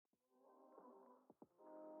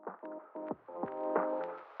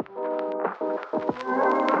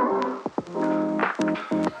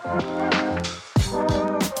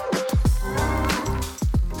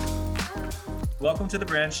Welcome to the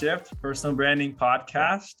Brand Shift Personal Branding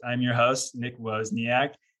Podcast. I'm your host, Nick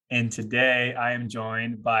Wozniak, and today I am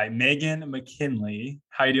joined by Megan McKinley.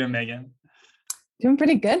 How are you doing, Megan? Doing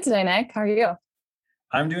pretty good today, Nick. How are you?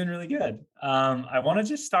 I'm doing really good. I want to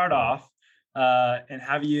just start off and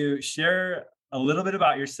have you share a little bit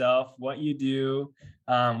about yourself, what you do,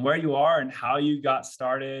 where you are, and how you got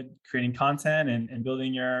started creating content and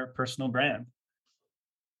building your personal brand.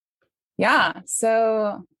 Yeah. So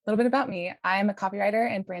a little bit about me. I'm a copywriter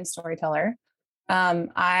and brand storyteller.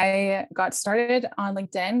 I got started on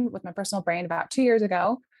LinkedIn with my personal brand about 2 years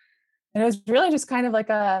ago. And it was really just kind of like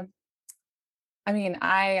I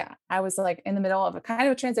was like in the middle of a kind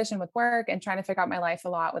of a transition with work and trying to figure out my life a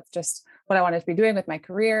lot with just what I wanted to be doing with my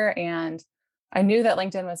career. And I knew that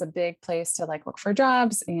LinkedIn was a big place to like look for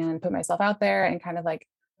jobs and put myself out there and kind of like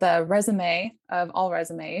the resume of all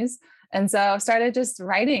resumes. And so I started just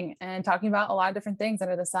writing and talking about a lot of different things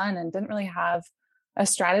under the sun and didn't really have a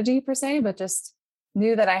strategy per se, but just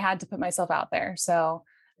knew that I had to put myself out there. So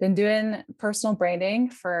been doing personal branding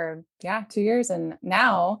for 2 years. And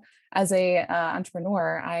now as a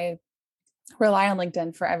entrepreneur, I rely on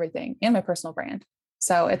LinkedIn for everything and my personal brand.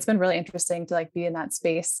 So it's been really interesting to like be in that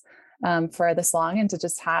space for this long and to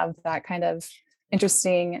just have that kind of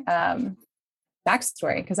interesting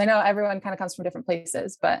backstory, because I know everyone kind of comes from different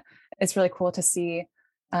places, but it's really cool to see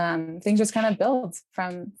things just kind of build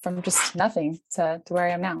from just nothing to where I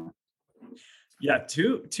am now. Yeah,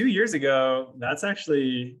 two years ago, that's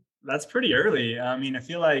pretty early. I mean, I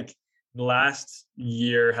feel like the last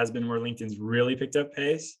year has been where LinkedIn's really picked up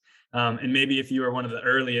pace. And maybe if you were one of the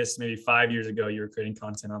earliest, maybe 5 years ago, you were creating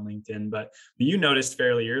content on LinkedIn, but you noticed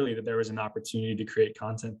fairly early that there was an opportunity to create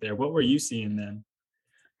content there. What were you seeing then?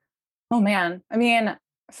 Oh man. I mean,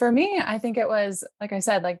 for me, I think it was, like I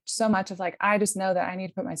said, like so much of like, I just know that I need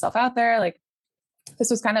to put myself out there. Like this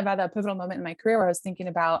was kind of at a pivotal moment in my career where I was thinking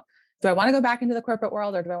about, do I want to go back into the corporate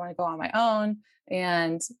world or do I want to go on my own?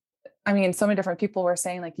 And I mean, so many different people were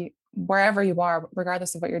saying like, wherever you are,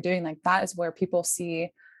 regardless of what you're doing, like that is where people see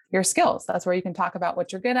your skills. That's where you can talk about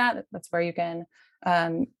what you're good at. That's where you can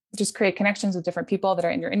just create connections with different people that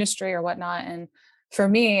are in your industry or whatnot. And for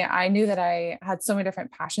me, I knew that I had so many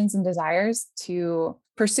different passions and desires to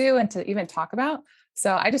pursue and to even talk about.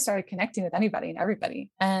 So I just started connecting with anybody and everybody.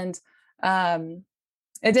 And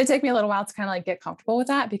it did take me a little while to kind of like get comfortable with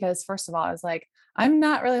that, because first of all, I was like, I'm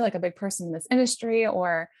not really like a big person in this industry,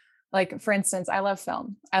 or like, for instance, I love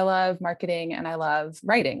film, I love marketing, and I love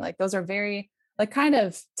writing. Like those are very like kind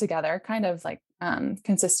of together, kind of like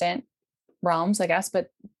consistent realms, I guess,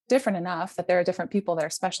 but different enough that there are different people that are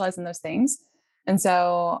specialized in those things. And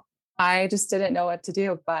so I just didn't know what to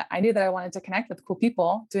do, but I knew that I wanted to connect with cool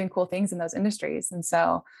people doing cool things in those industries. And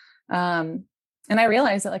so, and I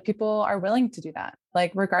realized that like people are willing to do that,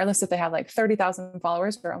 like regardless if they have like 30,000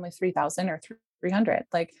 followers or only 3,000 or 300,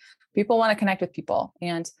 like people want to connect with people.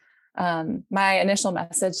 And my initial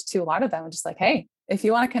message to a lot of them was just like, hey, if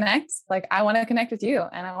you want to connect, like I want to connect with you,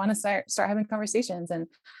 and I want to start having conversations and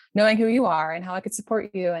knowing who you are and how I could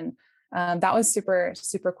support you. And that was super,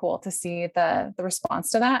 super cool to see the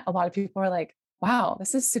response to that. A lot of people were like, wow,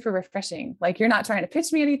 this is super refreshing. Like, you're not trying to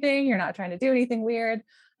pitch me anything. You're not trying to do anything weird.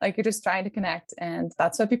 Like, you're just trying to connect. And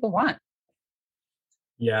that's what people want.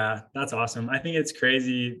 Yeah, that's awesome. I think it's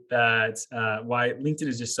crazy that why LinkedIn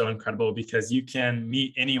is just so incredible, because you can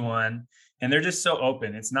meet anyone and they're just so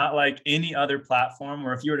open. It's not like any other platform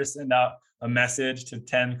where if you were to send out a message to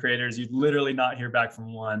 10 creators, you'd literally not hear back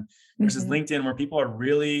from one, versus LinkedIn, where people are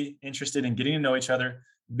really interested in getting to know each other,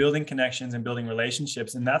 building connections and building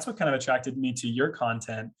relationships. And that's what kind of attracted me to your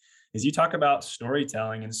content, is you talk about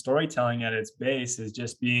storytelling, and storytelling at its base is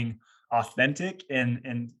just being authentic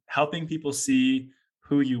and helping people see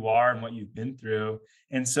who you are and what you've been through.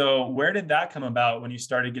 And so where did that come about when you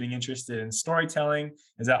started getting interested in storytelling?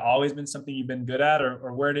 Has that always been something you've been good at, or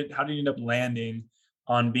how did you end up landing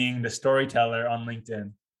on being the storyteller on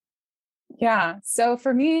LinkedIn? Yeah. So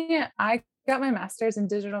for me, I got my master's in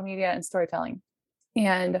digital media and storytelling.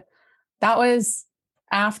 And that was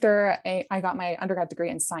after I got my undergrad degree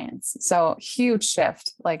in science. So huge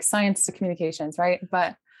shift, like science to communications, right?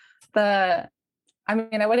 But I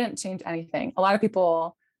wouldn't change anything. A lot of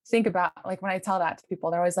people think about, like, when I tell that to people,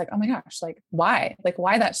 they're always like, oh my gosh, like, why? Like,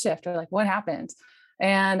 why that shift? Or like, what happened?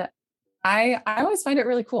 And I always find it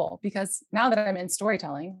really cool, because now that I'm in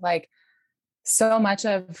storytelling, like, so much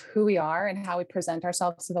of who we are and how we present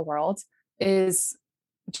ourselves to the world is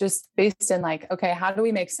just based in like, okay, how do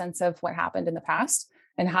we make sense of what happened in the past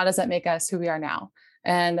and how does that make us who we are now?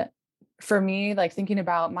 And for me, like thinking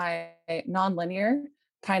about my nonlinear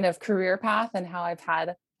kind of career path and how I've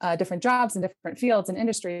had different jobs in different fields and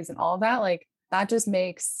industries and all of that, like that just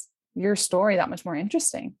makes your story that much more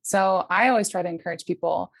interesting. So I always try to encourage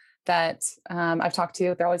people that I've talked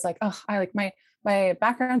to. They're always like, oh, I like my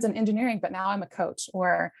background's in engineering, but now I'm a coach,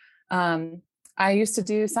 or I used to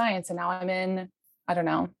do science and now I'm in, I don't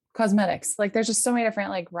know, cosmetics. Like there's just so many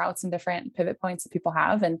different like routes and different pivot points that people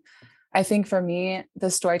have. And I think for me,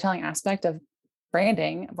 the storytelling aspect of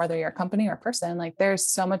branding, whether you're a company or a person, like there's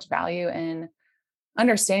so much value in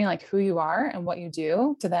understanding like who you are and what you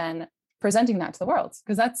do to then presenting that to the world.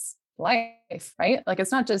 Because that's life, right? Like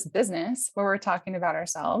it's not just business where we're talking about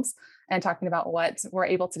ourselves and talking about what we're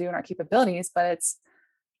able to do in our capabilities, but it's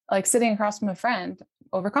like sitting across from a friend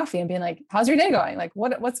over coffee and being like, how's your day going? Like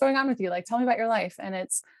what's going on with you? Like, tell me about your life. And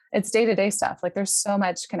it's day-to-day stuff. Like there's so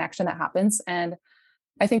much connection that happens. And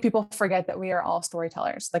I think people forget that we are all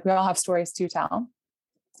storytellers. Like we all have stories to tell.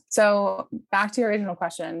 So back to your original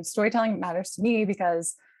question, storytelling matters to me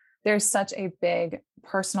because there's such a big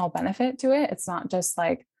personal benefit to it. It's not just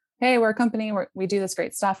like, hey, we're a company, we do this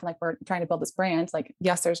great stuff and like we're trying to build this brand. Like,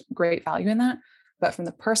 yes, there's great value in that. But from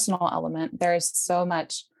the personal element, there's so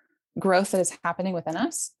much growth that is happening within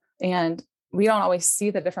us. And we don't always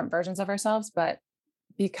see the different versions of ourselves, but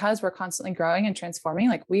because we're constantly growing and transforming,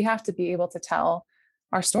 like we have to be able to tell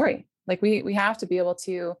our story. Like we have to be able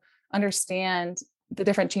to understand the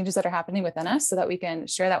different changes that are happening within us so that we can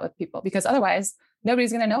share that with people, because otherwise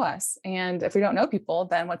nobody's going to know us. And if we don't know people,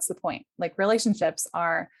 then what's the point? Like relationships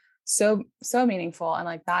are so meaningful. And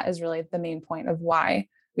like that is really the main point of why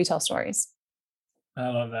we tell stories. I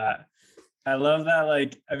love that. I love that.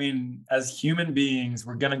 Like, I mean, as human beings,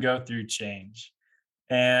 we're going to go through change.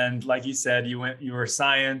 And like you said, you were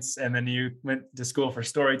science and then you went to school for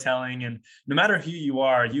storytelling. And no matter who you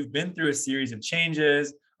are, you've been through a series of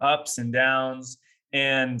changes, ups and downs.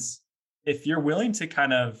 And if you're willing to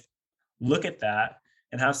kind of look at that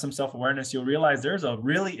and have some self-awareness, you'll realize there's a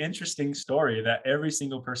really interesting story that every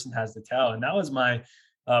single person has to tell. And that was my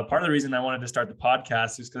part of the reason I wanted to start the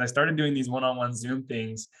podcast, is because I started doing these one-on-one Zoom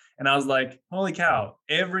things. And I was like, holy cow,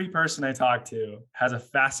 every person I talk to has a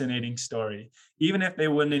fascinating story, even if they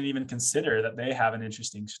wouldn't even consider that they have an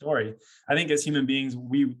interesting story. I think as human beings,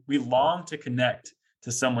 we long to connect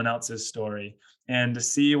to someone else's story and to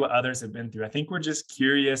see what others have been through. I think we're just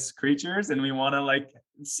curious creatures and we want to like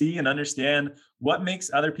see and understand what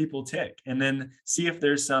makes other people tick, and then see if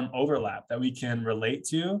there's some overlap that we can relate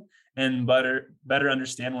to and better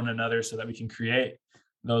understand one another so that we can create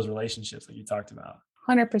those relationships that you talked about.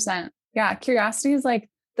 100%. Yeah. Curiosity is like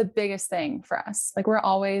the biggest thing for us. Like we're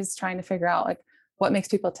always trying to figure out like what makes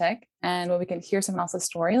people tick, and when we can hear someone else's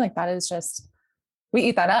story, like that is just, we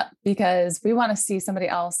eat that up because we want to see somebody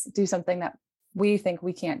else do something that we think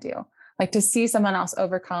we can't do. Like to see someone else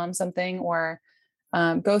overcome something or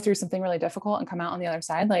go through something really difficult and come out on the other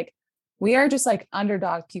side. Like we are just like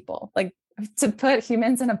underdog people. Like to put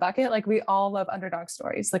humans in a bucket, like we all love underdog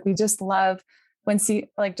stories. Like we just love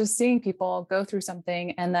just seeing people go through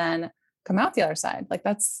something and then come out the other side. Like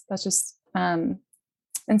that's just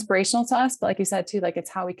inspirational to us. But like you said too, like it's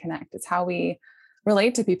how we connect. It's how we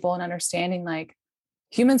relate to people and understanding like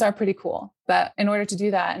humans are pretty cool. But in order to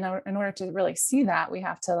do that, and in order to really see that, we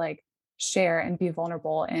have to like share and be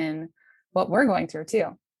vulnerable in what we're going through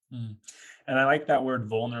too. Mm. And I like that word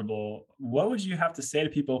vulnerable. What would you have to say to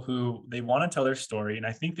people who they want to tell their story? And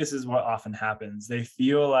I think this is what often happens. They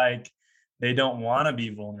feel like they don't want to be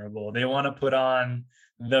vulnerable. They want to put on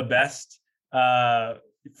the best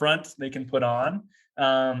front they can put on,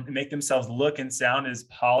 and make themselves look and sound as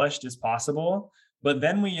polished as possible. But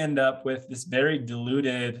then we end up with this very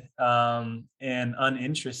diluted and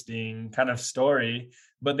uninteresting kind of story,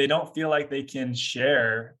 but they don't feel like they can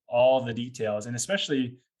share all the details. And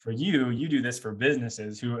especially for you do this for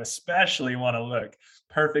businesses who especially want to look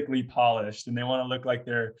perfectly polished, and they want to look like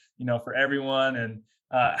they're, for everyone. And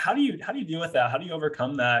how do you deal with that? How do you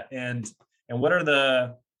overcome that? And what are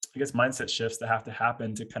the, I guess, mindset shifts that have to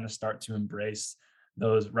happen to kind of start to embrace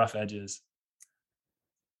those rough edges?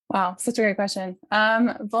 Wow, such a great question.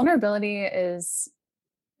 Vulnerability it's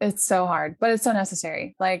so hard, but it's so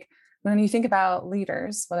necessary. Like when you think about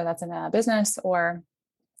leaders, whether that's in a business or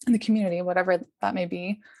in the community, whatever that may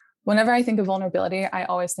be, whenever I think of vulnerability, I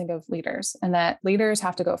always think of leaders, and that leaders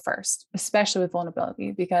have to go first, especially with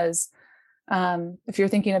vulnerability, because if you're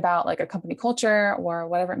thinking about like a company culture or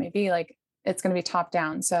whatever it may be, like it's going to be top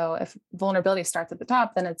down. So if vulnerability starts at the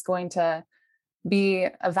top, then it's going to be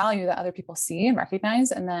a value that other people see and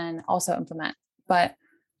recognize and then also implement. But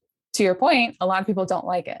to your point, a lot of people don't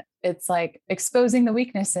like it. It's like exposing the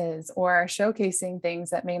weaknesses or showcasing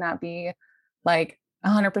things that may not be like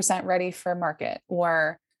 100% ready for market,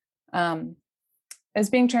 or um, is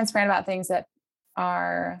being transparent about things that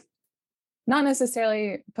are not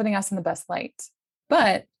necessarily putting us in the best light.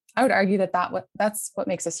 But I would argue that that's what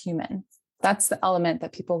makes us human. That's the element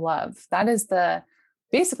that people love. That is the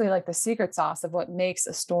basically like the secret sauce of what makes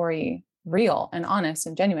a story real and honest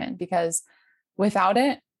and genuine. Because without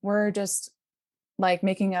it, we're just like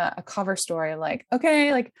making a cover story, like,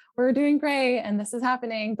 okay, like we're doing great and this is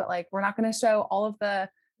happening, but like we're not going to show all of the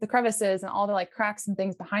crevices and all the like cracks and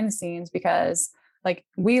things behind the scenes, because like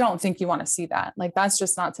we don't think you want to see that. Like that's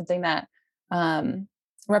just not something that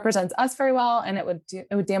represents us very well, and it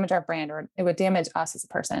would damage our brand, or it would damage us as a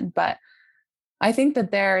person. But I think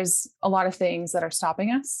that there's a lot of things that are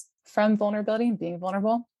stopping us from vulnerability and being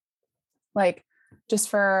vulnerable. Like just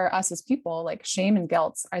for us as people, like shame and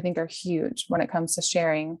guilt, I think are huge when it comes to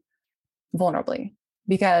sharing vulnerably,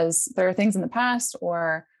 because there are things in the past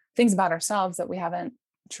or things about ourselves that we haven't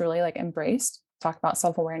truly like embraced. Talk about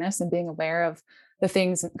self-awareness and being aware of the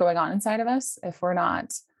things going on inside of us. If we're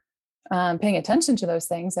not paying attention to those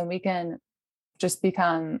things, then we can just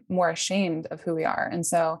become more ashamed of who we are. And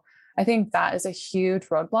so I think that is a huge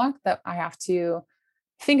roadblock that I have to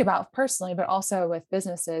think about personally, but also with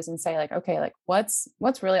businesses, and say like, okay, like what's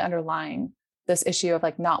really underlying this issue of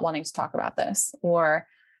like not wanting to talk about this? Or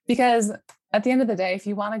because at the end of the day, if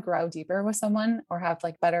you want to grow deeper with someone or have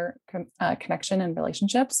like better connection and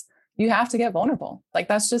relationships, you have to get vulnerable. Like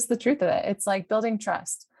that's just the truth of it. It's like building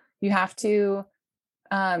trust. You have to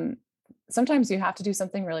sometimes you have to do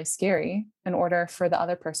something really scary in order for the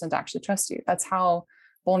other person to actually trust you. That's how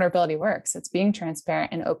vulnerability works. It's being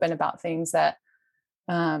transparent and open about things that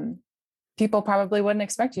people probably wouldn't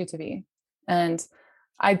expect you to be. And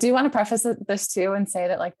I do want to preface this too and say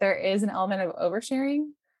that like there is an element of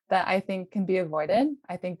oversharing that I think can be avoided.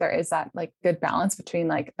 I think there is that like good balance between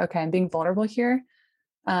like, okay, I'm being vulnerable here.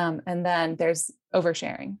 And then there's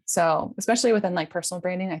oversharing. So especially within like personal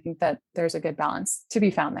branding, I think that there's a good balance to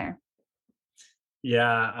be found there.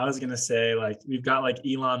 Yeah, I was gonna say, like, we've got like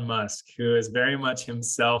Elon Musk, who is very much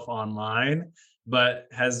himself online, but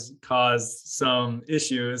has caused some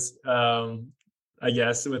issues, I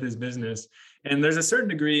guess, with his business. And there's a certain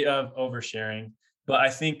degree of oversharing, but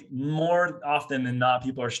I think more often than not,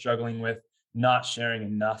 people are struggling with not sharing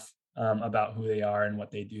enough about who they are and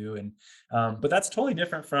what they do. And but that's totally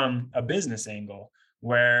different from a business angle,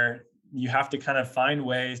 where you have to kind of find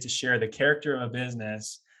ways to share the character of a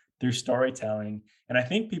business through storytelling. And I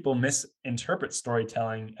think people misinterpret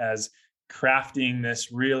storytelling as crafting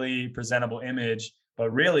this really presentable image,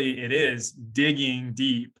 but really it is digging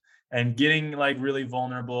deep and getting like really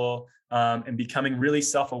vulnerable, and becoming really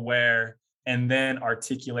self-aware, and then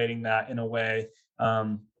articulating that in a way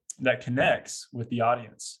that connects with the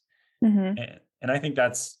audience. Mm-hmm. And I think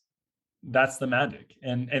that's the magic.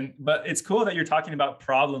 And but it's cool that you're talking about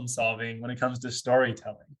problem solving when it comes to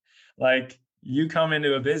storytelling. Like you come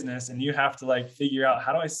into a business and you have to like figure out,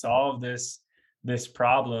 how do I solve this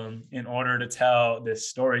problem in order to tell this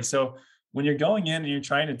story? So when you're going in and you're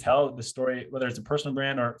trying to tell the story, whether it's a personal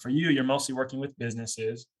brand or for you, you're mostly working with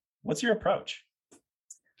businesses, what's your approach?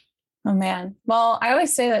 Oh man. Well, I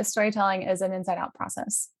always say that storytelling is an inside out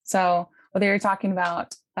process. So whether you're talking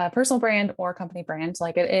about a personal brand or company brand,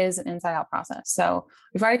 like it is an inside out process. So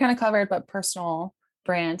we've already kind of covered what personal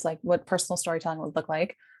brands, like what personal storytelling would look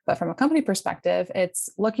like. But from a company perspective, it's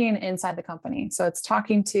looking inside the company. So it's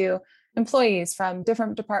talking to employees from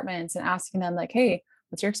different departments and asking them like, hey,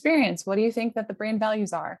 what's your experience? What do you think that the brand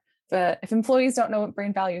values are? But if employees don't know what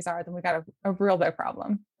brand values are, then we got a real big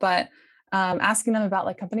problem. But asking them about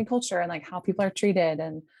like company culture and like how people are treated,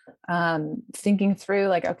 and thinking through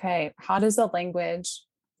like, okay, how does the language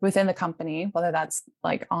within the company, whether that's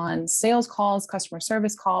like on sales calls, customer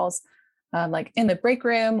service calls, like in the break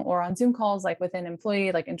room or on Zoom calls, like within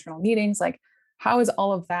employee, like internal meetings, like how is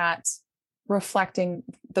all of that reflecting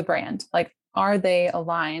the brand? Like, are they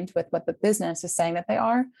aligned with what the business is saying that they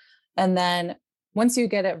are? And then once you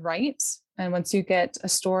get it right, and once you get a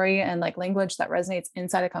story and like language that resonates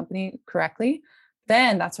inside a company correctly,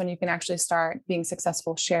 then that's when you can actually start being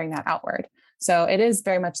successful sharing that outward. So it is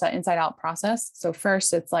very much that inside out process. So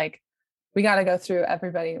first it's like, we got to go through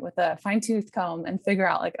everybody with a fine tooth comb and figure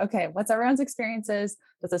out like, okay, what's everyone's experiences?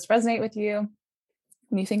 Does this resonate with you?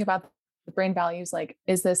 When you think about the brand values, like,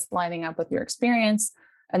 is this lining up with your experience?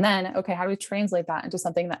 And then, okay, how do we translate that into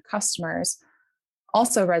something that customers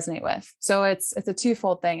also resonate with? So it's a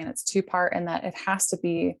twofold thing, and it's two part in that it has to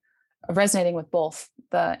be resonating with both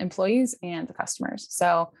the employees and the customers.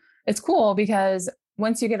 So it's cool because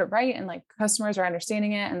once you get it right and like customers are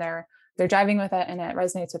understanding it and they're driving with it and it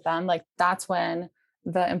resonates with them, like that's when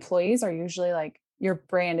the employees are usually like your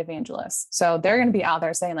brand evangelists. So they're going to be out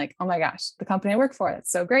there saying like, oh my gosh, the company I work for,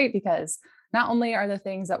 it's so great because not only are the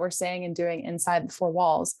things that we're saying and doing inside the four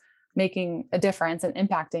walls making a difference and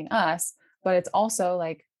impacting us, but it's also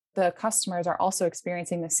like the customers are also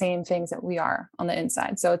experiencing the same things that we are on the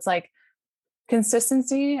inside. So it's like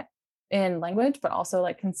consistency in language, but also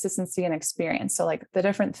like consistency in experience. So like the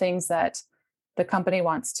different things that the company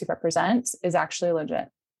wants to represent is actually legit,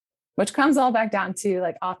 which comes all back down to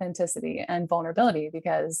like authenticity and vulnerability,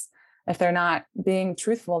 because if they're not being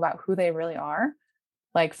truthful about who they really are,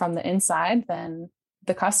 like from the inside, then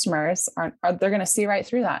the customers they're going to see right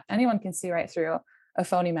through that. Anyone can see right through a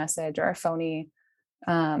phony message or a phony,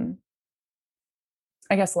 I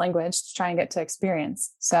guess, language to try and get to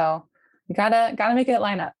experience. So you gotta make it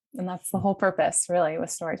line up. And that's the whole purpose really with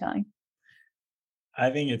storytelling. I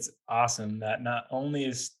think it's awesome that not only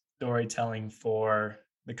is storytelling for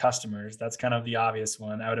the customers, that's kind of the obvious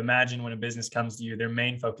one. I would imagine when a business comes to you, their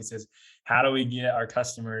main focus is how do we get our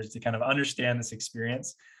customers to kind of understand this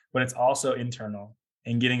experience, but it's also internal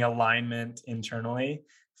and getting alignment internally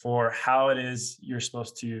for how it is you're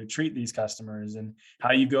supposed to treat these customers and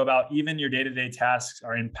how you go about even your day-to-day tasks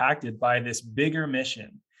are impacted by this bigger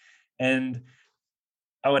mission. And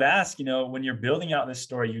I would ask, when you're building out this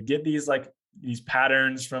story, you get these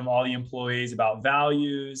patterns from all the employees about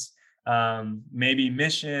values, maybe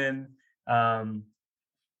mission. How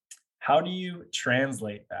do you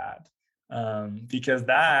translate that? Because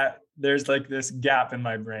there's like this gap in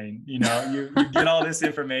my brain. You get all this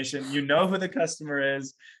information, you know who the customer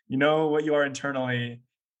is, you know what you are internally,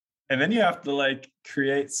 and then you have to like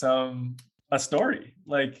create a story.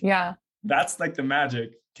 Like, Yeah. that's like the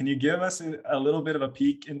magic. Can you give us a little bit of a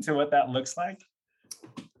peek into what that looks like?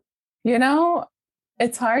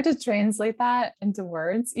 It's hard to translate that into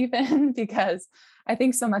words even because I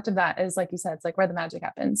think so much of that is like you said, it's like where the magic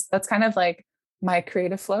happens. That's kind of like my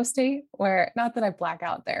creative flow state where not that I black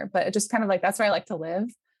out there, but it just kind of like, that's where I like to live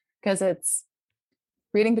because it's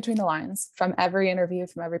reading between the lines from every interview,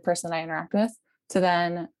 from every person I interact with to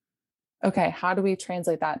then, okay, how do we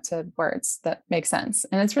translate that to words that make sense?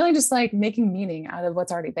 And it's really just like making meaning out of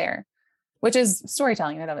what's already there, which is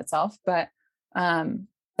storytelling in and of itself. But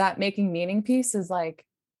that making meaning piece is like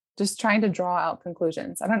just trying to draw out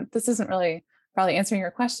conclusions. This isn't really probably answering your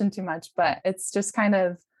question too much, but it's just kind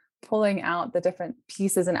of pulling out the different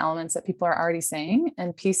pieces and elements that people are already saying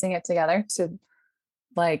and piecing it together to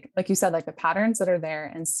like you said, like the patterns that are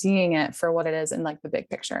there and seeing it for what it is in like the big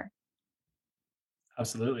picture.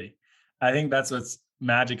 Absolutely. I think that's what's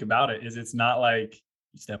magic about it is it's not like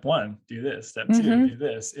step one, do this, step two, Mm-hmm. do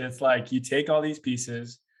this. It's like you take all these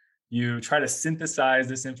pieces, you try to synthesize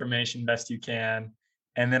this information best you can.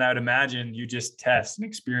 And then I would imagine you just test and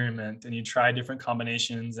experiment and you try different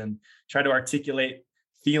combinations and try to articulate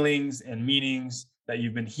feelings and meanings that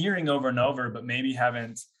you've been hearing over and over, but maybe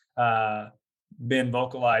haven't been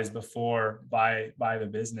vocalized before by the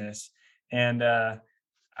business. And I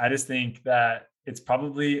just think that it's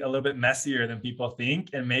probably a little bit messier than people think.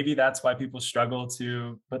 And maybe that's why people struggle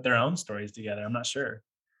to put their own stories together. I'm not sure.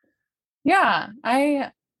 Yeah,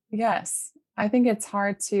 yes, I think it's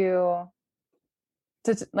hard to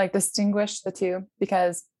like distinguish the two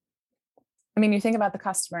because I mean, you think about the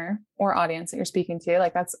customer or audience that you're speaking to,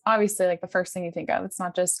 like that's obviously like the first thing you think of. It's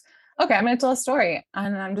not just, okay, I'm going to tell a story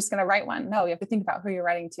and I'm just going to write one. No, you have to think about who you're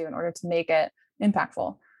writing to in order to make it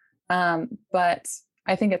impactful. But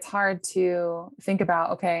I think it's hard to think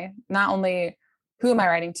about, okay, not only who am I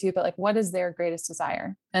writing to, but like what is their greatest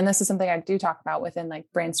desire? And this is something I do talk about within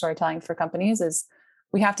like brand storytelling for companies is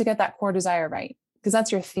we have to get that core desire right because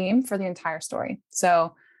that's your theme for the entire story.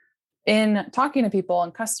 So in talking to people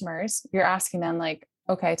and customers, you're asking them like,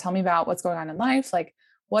 okay, tell me about what's going on in life. Like,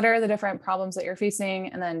 what are the different problems that you're facing?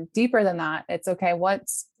 And then deeper than that, it's okay,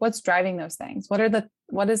 what's driving those things?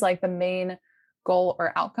 What is like the main goal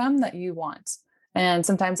or outcome that you want? And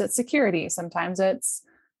sometimes it's security, sometimes it's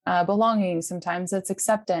belonging, sometimes it's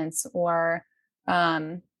acceptance, or I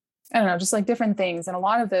don't know, just like different things. And a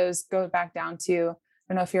lot of those go back down to,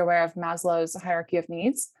 I don't know if you're aware of Maslow's hierarchy of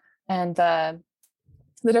needs and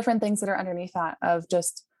the different things that are underneath that of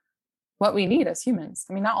just what we need as humans.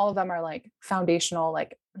 I mean, not all of them are like foundational,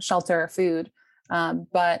 like shelter, food,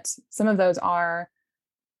 but some of those are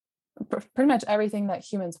pretty much everything that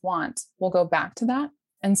humans want will go back to that.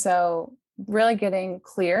 And so really getting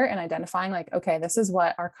clear and identifying like, okay, this is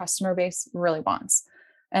what our customer base really wants.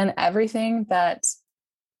 And everything that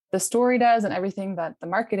the story does and everything that the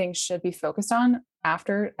marketing should be focused on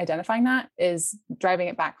after identifying that is driving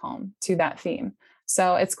it back home to that theme.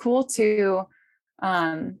 So it's cool to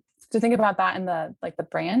think about that in the like the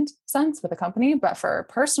brand sense with a company, but for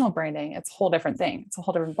personal branding, it's a whole different thing. It's a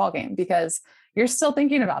whole different ballgame because you're still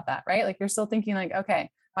thinking about that, right? Like you're still thinking like, okay,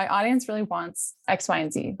 my audience really wants X, Y,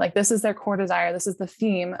 and Z. Like this is their core desire. This is the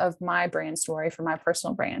theme of my brand story for my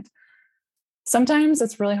personal brand. Sometimes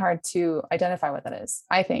it's really hard to identify what that is,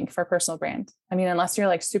 I think, for personal brand. I mean, unless you're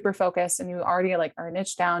like super focused and you already like are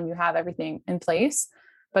niche down, you have everything in place.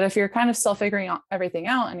 But if you're kind of still figuring out everything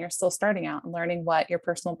out and you're still starting out and learning what your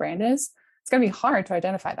personal brand is, it's going to be hard to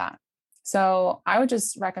identify that. So I would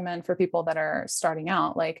just recommend for people that are starting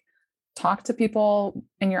out, like talk to people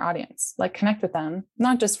in your audience, like connect with them,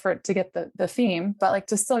 not just for to get the theme, but like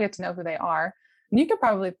to still get to know who they are. And you could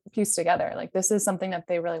probably piece together like this is something that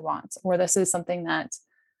they really want, or this is something that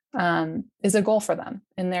is a goal for them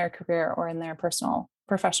in their career or in their personal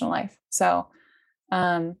professional life. So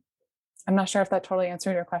I'm not sure if that totally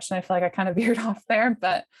answered your question. I feel like I kind of veered off there,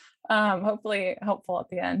 but hopefully helpful at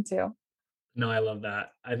the end too. No, I love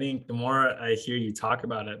that. I think the more I hear you talk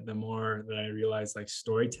about it, the more that I realize like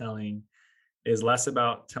storytelling is less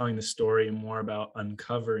about telling the story and more about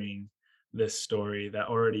uncovering this story that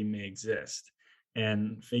already may exist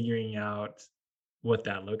and figuring out what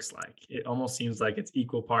that looks like. It almost seems like it's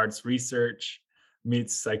equal parts research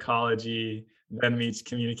meets psychology, then meets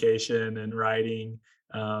communication and writing.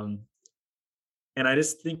 Um, and I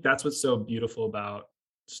just think that's what's so beautiful about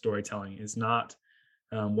storytelling is not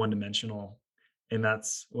one dimensional, and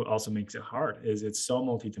that's what also makes it hard is it's so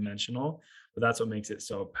multidimensional, but that's what makes it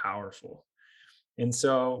so powerful. And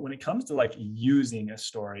so when it comes to like using a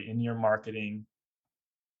story in your marketing,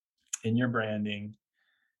 in your branding,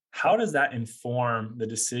 how does that inform the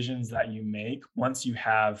decisions that you make once you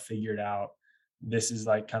have figured out this is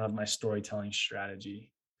like kind of my storytelling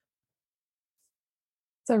strategy?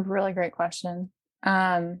 It's a really great question.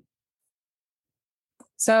 Um,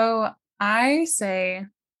 so I say,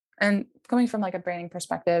 and coming from like a branding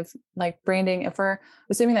perspective, like branding, if we're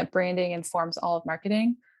assuming that branding informs all of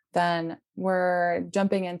marketing, then we're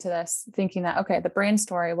jumping into this thinking that, okay, the brand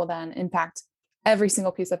story will then impact every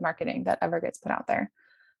single piece of marketing that ever gets put out there.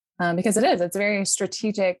 Because it's a very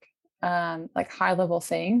strategic, like high level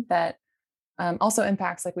thing that also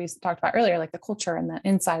impacts, like we talked about earlier, like the culture and the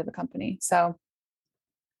inside of the company. So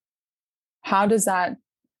how does that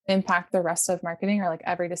impact the rest of marketing or like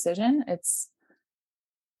every decision? It's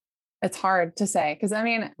hard to say because I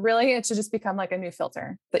mean, really, it should just become like a new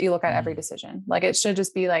filter that you look at every Mm, decision. Like it should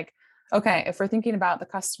just be like, okay, if we're thinking about the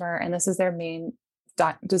customer and this is their main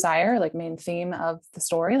desire, like main theme of the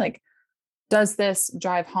story, like does this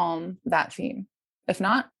drive home that theme? If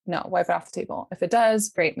not, no, wipe it off the table. If it does,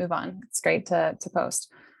 great, move on. It's great to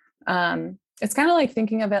post. It's kind of like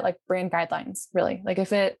thinking of it like brand guidelines, really. Like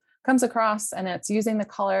if it comes across and it's using the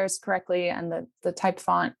colors correctly and the type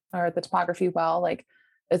font or the typography well, like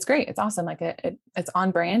it's great. It's awesome. Like it's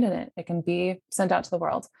on brand and it can be sent out to the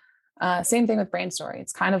world. Same thing with brand story.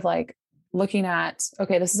 It's kind of like looking at,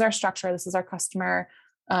 okay, this is our structure, this is our customer,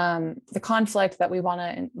 the conflict that we want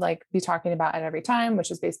to like be talking about at every time,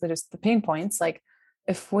 which is basically just the pain points. Like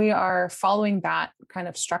if we are following that kind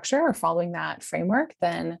of structure or following that framework,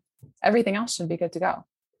 then everything else should be good to go.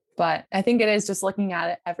 But I think it is just looking at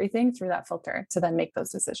it, everything through that filter to then make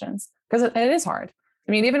those decisions because it is hard.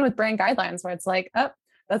 I mean, even with brand guidelines where it's like, oh,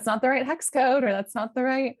 that's not the right hex code or that's not the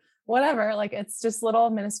right whatever. Like it's just little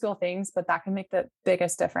minuscule things, but that can make the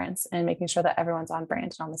biggest difference in making sure that everyone's on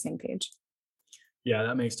brand and on the same page. yeah,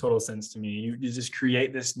 that makes total sense to me. You just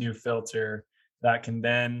create this new filter that can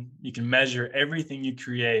then you can measure everything you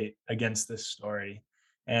create against this story,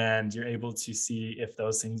 and you're able to see if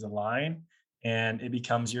those things align, and it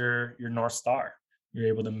becomes your north star. You're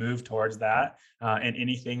able to move towards that, and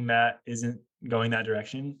anything that isn't going that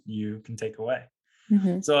direction, you can take away.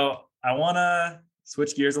 Mhm. So I want to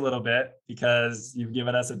switch gears a little bit because you've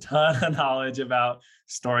given us a ton of knowledge about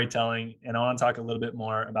storytelling, and I want to talk a little bit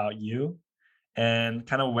more about you and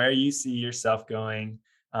kind of where you see yourself going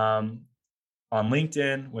um, on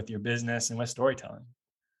LinkedIn with your business and with storytelling.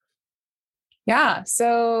 Yeah.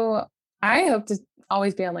 So I hope to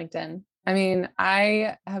always be on LinkedIn. I mean,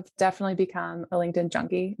 I have definitely become a LinkedIn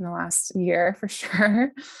junkie in the last year for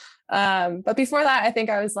sure. But before that, I think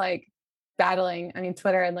I was like battling. I mean,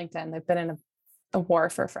 Twitter and LinkedIn, they've been in a war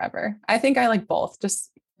for forever. I think I like both.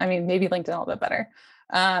 Just, I mean, maybe LinkedIn a little bit better.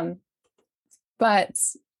 Um, but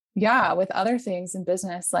yeah, with other things in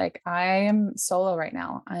business, like I am solo right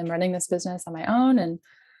now. I'm running this business on my own and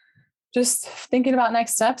just thinking about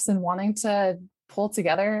next steps and wanting to pull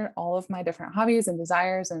together all of my different hobbies and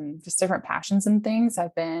desires and just different passions and things.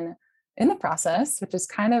 I've been in the process, which is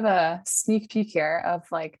kind of a sneak peek here of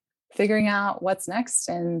like figuring out what's next.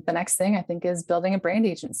 And the next thing I think is building a brand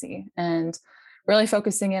agency and really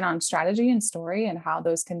focusing in on strategy and story and how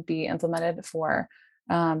those can be implemented for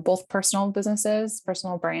both personal businesses,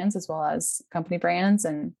 personal brands, as well as company brands,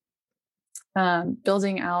 and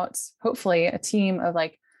building out hopefully a team of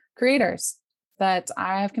like creators that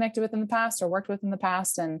I have connected with in the past or worked with in the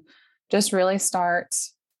past, and just really start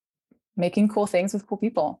making cool things with cool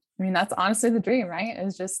people. I mean, that's honestly the dream, right?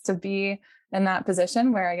 Is just to be in that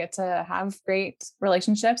position where I get to have great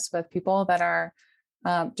relationships with people that are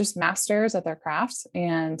just masters at their craft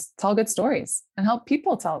and tell good stories and help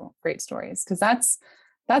people tell great stories. Cause that's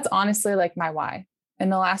honestly like my why. In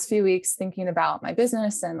the last few weeks, thinking about my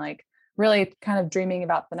business and like really kind of dreaming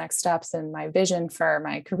about the next steps and my vision for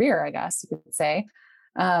my career, I guess you could say.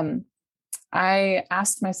 Um, I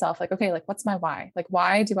asked myself, like, okay, like, what's my why? Like,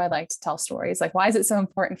 why do I like to tell stories? Like, why is it so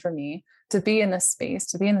important for me to be in this space,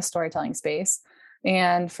 to be in the storytelling space?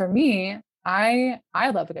 And for me, I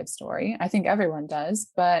love a good story. I think everyone does,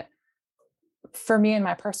 but for me in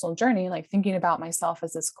my personal journey, like thinking about myself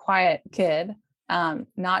as this quiet kid,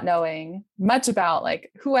 not knowing much about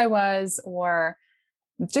like who I was, or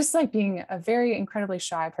just like being a very incredibly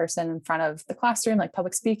shy person in front of the classroom, like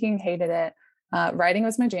public speaking, hated it. Writing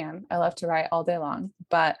was my jam. I love to write all day long.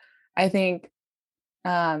 But I think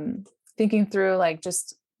thinking through like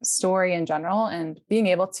just story in general and being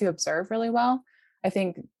able to observe really well, I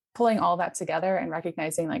think pulling all that together and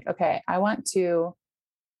recognizing like, okay, I want to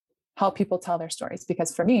help people tell their stories,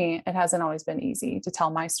 because for me, it hasn't always been easy to tell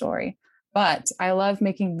my story, but I love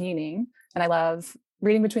making meaning and I love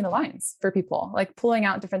reading between the lines for people, like pulling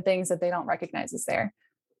out different things that they don't recognize is there.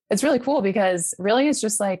 It's really cool because really it's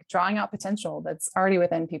just like drawing out potential that's already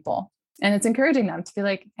within people. And it's encouraging them to be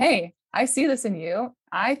like, hey, I see this in you.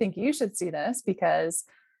 I think you should see this because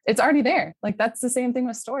it's already there. Like that's the same thing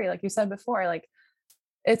with story. Like you said before, like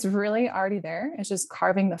it's really already there. It's just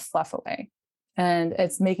carving the fluff away. And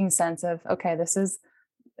it's making sense of, okay,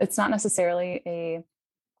 it's not necessarily a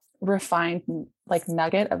refined like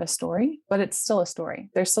nugget of a story, but it's still a story.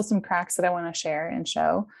 There's still some cracks that I want to share and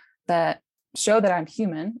show that I'm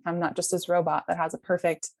human. I'm not just this robot that has a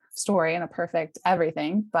perfect story and a perfect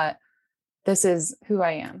everything, but this is who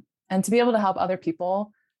I am. And to be able to help other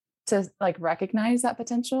people to like recognize that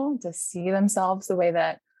potential, to see themselves the way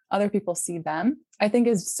that other people see them, I think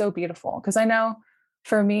is so beautiful. Because I know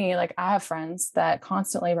for me, like I have friends that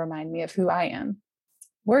constantly remind me of who I am.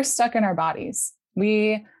 We're stuck in our bodies.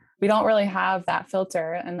 We don't really have that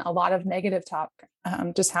filter, and a lot of negative talk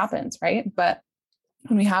just happens, right? But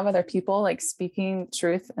when we have other people like speaking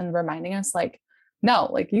truth and reminding us, like, no,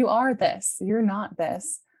 like you are this, you're not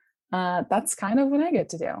this. That's kind of what I get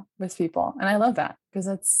to do with people, and I love that because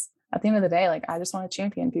it's at the end of the day, like I just want to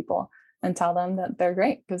champion people and tell them that they're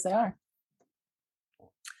great because they are.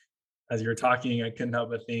 As you were talking, I couldn't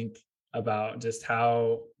help but think about just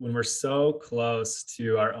how when we're so close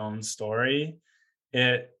to our own story,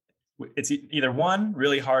 it it's either one,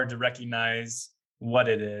 really hard to recognize what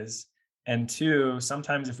it is, and two,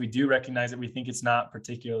 sometimes if we do recognize it, we think it's not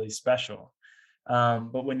particularly special.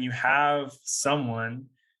 But when you have someone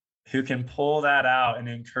who can pull that out and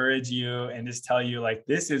encourage you and just tell you like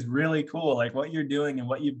this is really cool, like what you're doing and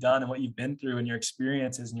what you've done and what you've been through and your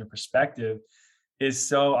experiences and your perspective is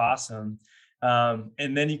so awesome.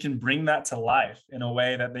 And then you can bring that to life in a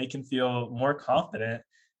way that they can feel more confident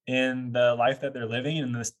in the life that they're living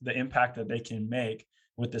and the impact that they can make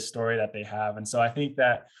with the story that they have. And so I think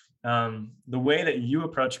that the way that you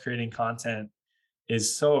approach creating content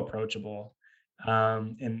is so approachable,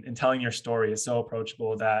 and telling your story is so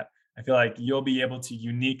approachable that I feel like you'll be able to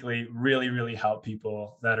uniquely really, really help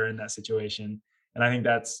people that are in that situation. And I think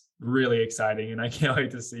that's really exciting. And I can't wait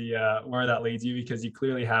to see where that leads you because you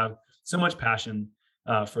clearly have so much passion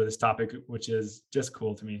for this topic, which is just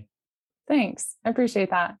cool to me. Thanks. I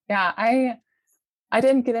appreciate that. Yeah, I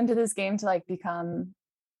didn't get into this game to like become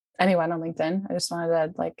anyone on LinkedIn. I just wanted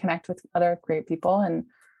to like connect with other great people. And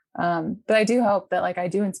but I do hope that like I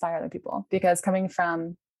do inspire other people, because coming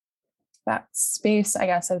from that space, I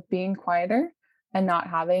guess, of being quieter and not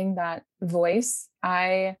having that voice,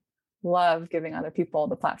 I love giving other people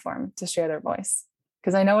the platform to share their voice,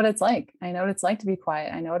 because I know what it's like. I know what it's like to be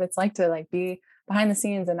quiet. I know what it's like to like be behind the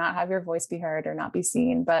scenes and not have your voice be heard or not be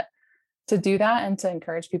seen. But to do that and to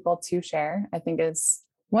encourage people to share, I think is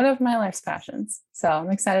one of my life's passions. So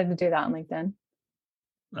I'm excited to do that on LinkedIn.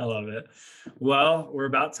 I love it. Well, we're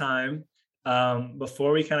about time.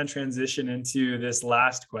 Before we kind of transition into this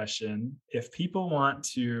last question, if people want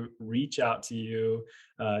to reach out to you,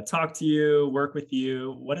 talk to you, work with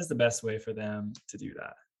you, what is the best way for them to do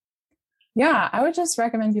that? Yeah, I would just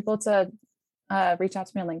recommend people to reach out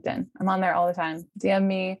to me on LinkedIn. I'm on there all the time. DM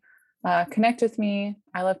me, connect with me.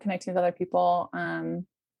 I love connecting with other people. And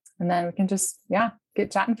then we can just,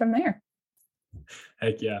 get chatting from there.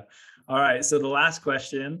 Heck yeah. All right. So the last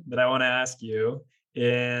question that I want to ask you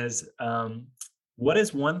is, what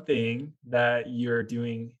is one thing that you're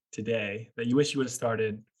doing today that you wish you would have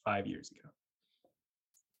started 5 years ago?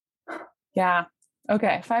 Yeah.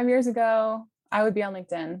 Okay. 5 years ago, I would be on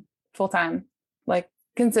LinkedIn full time, like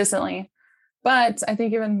consistently. But I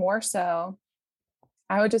think even more so,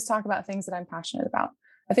 I would just talk about things that I'm passionate about.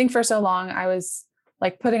 I think for so long, I was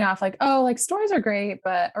like putting off, like, oh, like stories are great,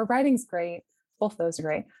 or writing's great. Both of those are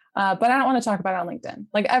great. But I don't want to talk about it on LinkedIn.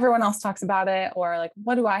 Like everyone else talks about it, or like,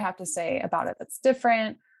 what do I have to say about it that's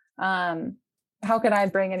different? How could I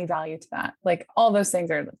bring any value to that? Like all those things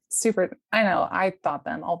are super, I know I thought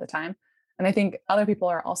them all the time. And I think other people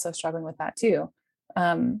are also struggling with that too.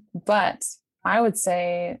 But I would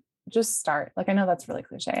say just start. Like, I know that's really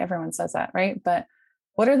cliche. Everyone says that, right? But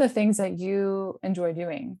what are the things that you enjoy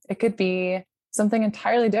doing? It could be something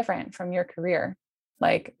entirely different from your career.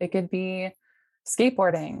 Like it could be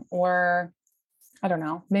skateboarding, or I don't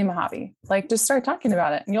know, name a hobby. Like just start talking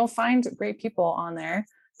about it and you'll find great people on there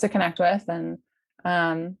to connect with.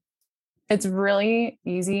 And it's really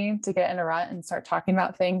easy to get in a rut and start talking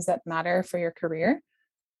about things that matter for your career.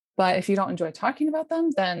 But if you don't enjoy talking about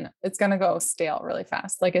them, then it's going to go stale really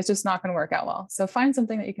fast. Like it's just not going to work out well. So find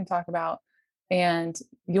something that you can talk about and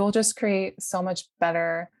you'll just create so much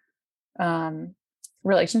better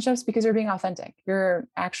relationships because you're being authentic. You're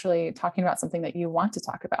actually talking about something that you want to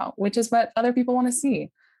talk about, which is what other people want to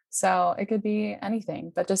see. So it could be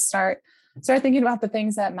anything, but just start thinking about the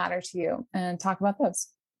things that matter to you and talk about those.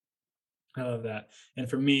 I love that. And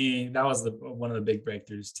for me, that was one of the big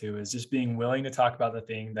breakthroughs too, is just being willing to talk about the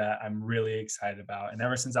thing that I'm really excited about. And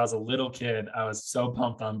ever since I was a little kid, I was so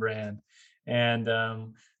pumped on brand. And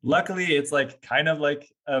luckily, it's like kind of like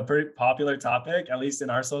a pretty popular topic, at least in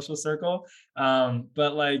our social circle.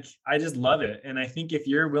 But like, I just love it. And I think if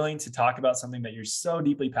you're willing to talk about something that you're so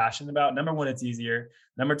deeply passionate about, number one, it's easier.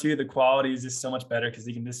 Number two, the quality is just so much better because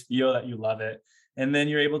you can just feel that you love it. And then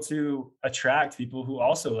you're able to attract people who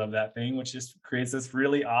also love that thing, which just creates this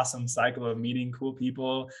really awesome cycle of meeting cool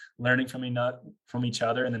people, learning from each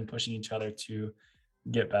other, and then pushing each other to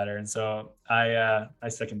get better. And so I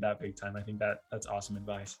second that big time. I think that's awesome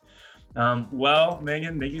advice. Well,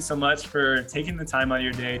 Megan, thank you so much for taking the time out of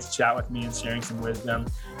your day to chat with me and sharing some wisdom.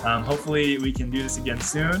 Hopefully we can do this again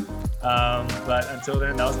soon. But until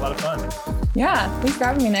then, that was a lot of fun. Yeah, thanks for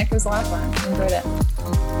having me, Nick. It was a lot of fun. I enjoyed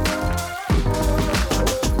it.